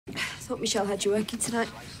thought Michelle had you working tonight.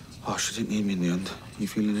 Oh, she didn't need me in the end. You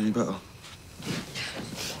feeling any better?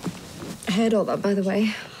 I heard all that, by the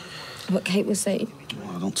way. What Kate was saying.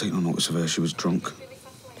 Well, I don't take no notice of her. She was drunk.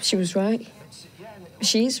 She was right.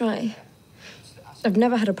 She's right. I've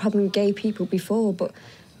never had a problem with gay people before, but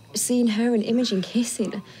seeing her and Imogen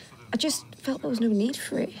kissing, I just felt there was no need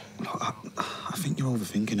for it. I think you're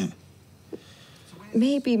overthinking it.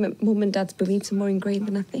 Maybe Mum and Dad's beliefs are more ingrained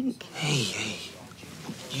than I think. Hey.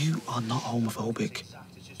 You are not homophobic.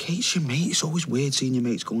 Kate's your mate. It's always weird seeing your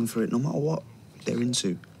mates going through it, no matter what they're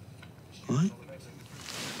into. All right?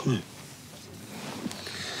 Come here.